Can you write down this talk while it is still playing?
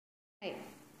Hi.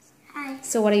 Hi.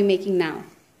 So what are you making now?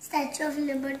 Statue of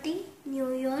Liberty,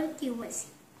 New York, USA.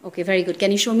 Okay, very good.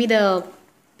 Can you show me the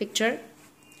picture?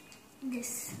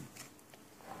 This.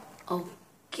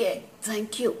 Okay,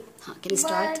 thank you. Can you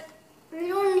start? But we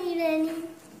don't need any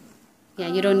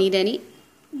Yeah, you don't need any?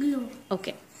 glue.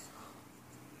 Okay.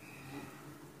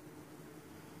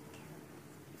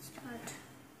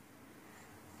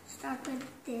 Start with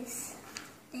this.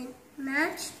 Then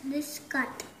match this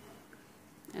cut.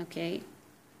 Okay.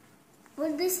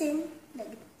 Put this in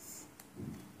like this.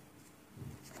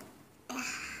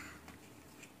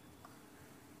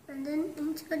 And then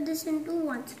insert this into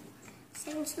one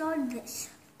same slot this.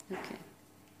 Okay.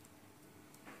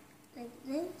 Like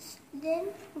this. Then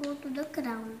go to the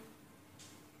crown.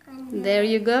 And There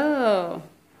you go.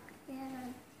 yeah.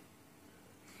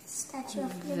 Statue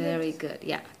of Liberty. Very good.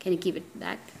 Yeah. Can you keep it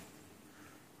back?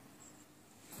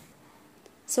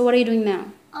 So what are you doing now?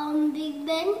 Big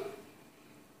Ben,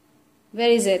 Where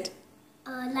is it?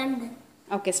 London.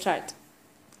 Okay, start.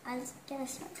 Can I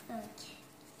start? Okay.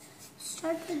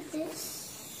 Start with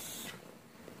this.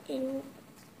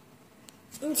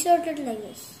 Insert it like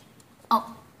this.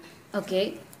 Oh.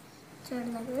 Okay. Insert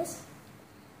it like this.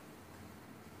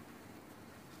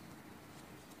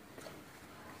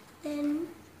 Then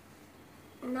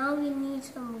now we need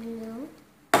some glue.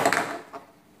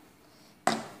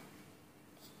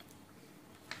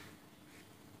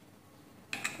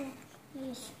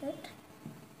 Place it.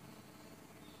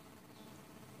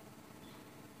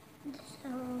 This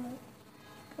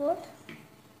put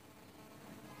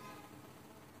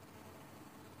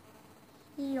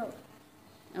here.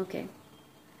 Okay.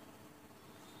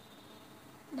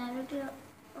 Directly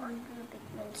onto the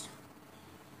pigments.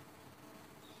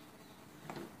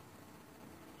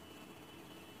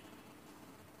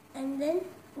 And then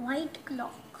white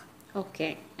clock.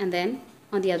 Okay. And then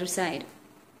on the other side.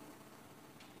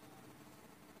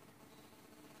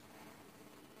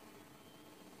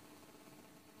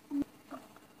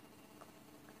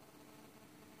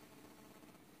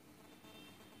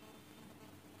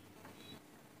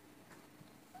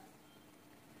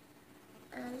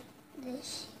 And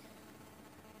this.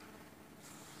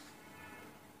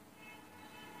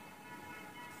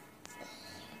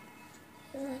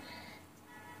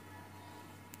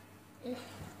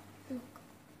 Look.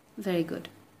 Very good.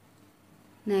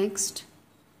 Next.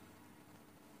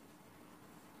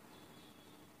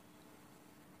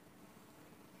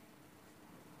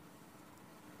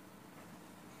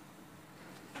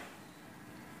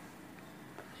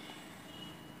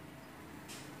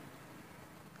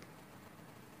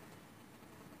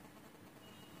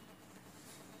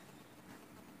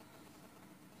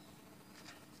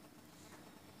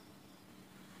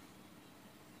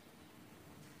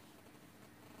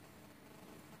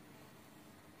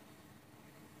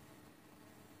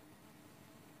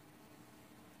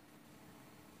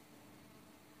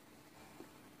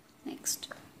 Next.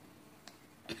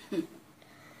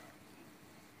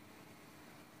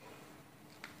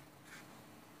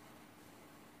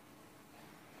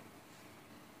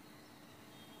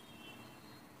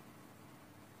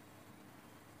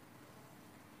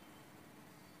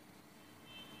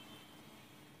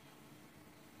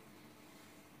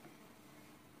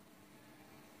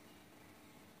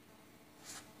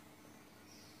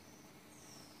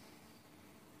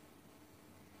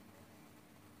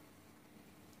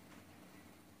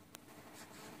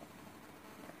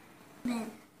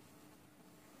 Ben.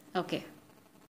 Okay.